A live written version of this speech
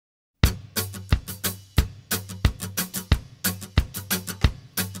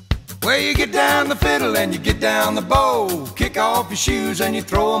Well, you get down the fiddle and you get down the bow, kick off your shoes and you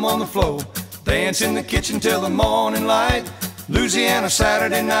throw them on the floor. Dance in the kitchen till the morning light, Louisiana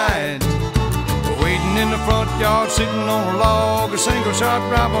Saturday night. Waiting in the front yard, sitting on a log, a single shot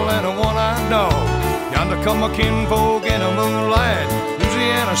rifle and a one-eyed dog. Yonder come my kinfolk in the moonlight,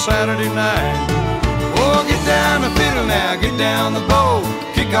 Louisiana Saturday night. Oh, get down the fiddle now, get down the bow,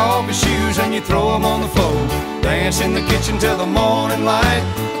 kick off your shoes and you throw them on the floor. Dance in the kitchen till the morning light,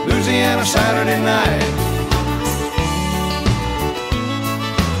 Louisiana Saturday night.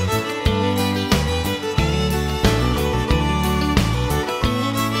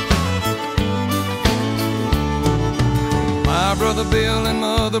 My brother Bill and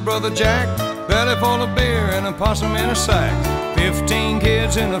my other brother Jack, belly full of beer and a possum in a sack. 15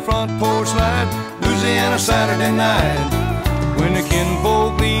 kids in the front porch light, Louisiana Saturday night. When the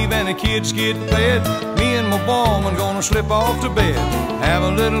kinfolk leave and the kids get fed, me and my woman gonna slip off to bed. Have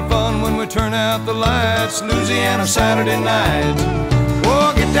a little fun when we turn out the lights, Louisiana Saturday night.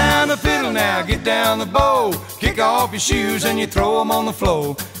 Oh, get down the fiddle now, get down the bow, kick off your shoes and you throw them on the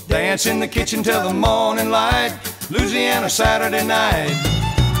floor. Dance in the kitchen till the morning light, Louisiana Saturday night.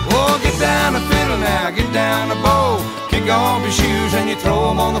 Oh, get down the fiddle now, get down the bow, kick off your shoes and you throw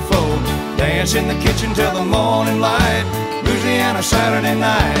them on the floor. Dance in the kitchen till the morning light, Louisiana Saturday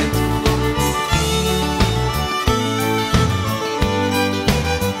night.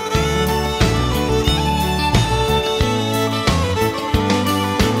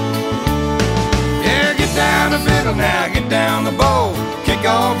 Yeah, get down the fiddle now, get down the bow, kick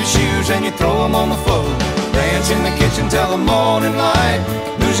off your shoes and you throw them on the floor. Dance in the kitchen till the morning light,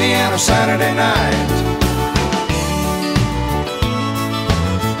 Louisiana Saturday night.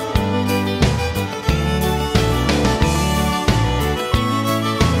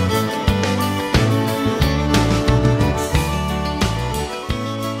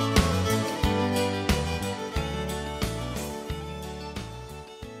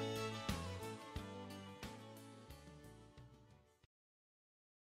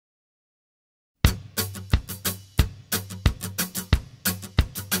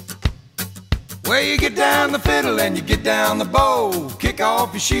 Well, you get down the fiddle and you get down the bow, kick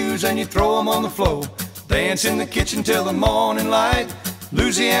off your shoes and you throw them on the floor. Dance in the kitchen till the morning light,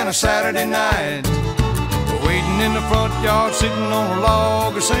 Louisiana Saturday night. Waiting in the front yard, sitting on a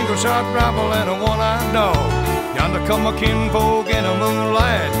log, a single shot rifle and a one-eyed dog. Yonder come my kinfolk in the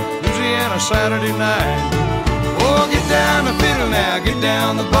moonlight, Louisiana Saturday night. Oh, get down the fiddle now, get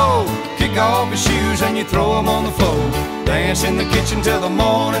down the bow, kick off your shoes and you throw them on the floor. Dance in the kitchen till the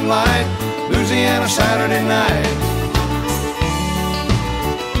morning light, Louisiana Saturday night.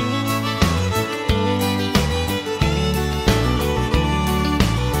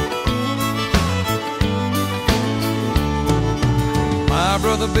 My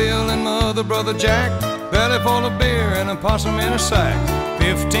brother Bill and my other brother Jack, belly full of beer and a possum in a sack.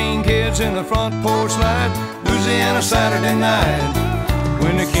 15 kids in the front porch light, Louisiana Saturday night.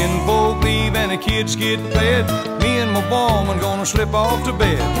 When the kinfolk leave and the kids get fed, me and my woman gonna slip off to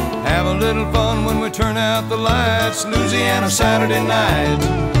bed. Have a little fun when we turn out the lights, Louisiana Saturday night.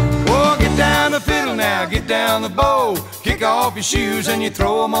 Oh, get down the fiddle now, get down the bow, kick off your shoes and you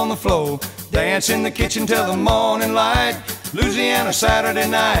throw them on the floor. Dance in the kitchen till the morning light, Louisiana Saturday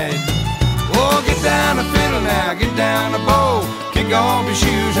night. Oh, get down the fiddle now, get down the bow, kick off your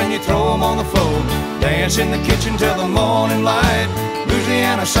shoes and you throw them on the floor. Dance in the kitchen till the morning light,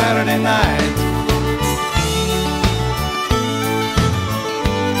 Louisiana Saturday night.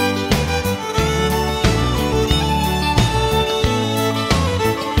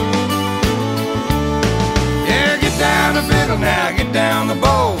 Yeah, get down the fiddle now, get down the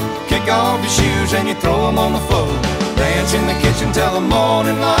bow, kick off your shoes and you throw them on the floor. Dance in the kitchen till the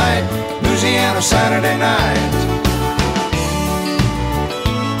morning light, Louisiana Saturday night.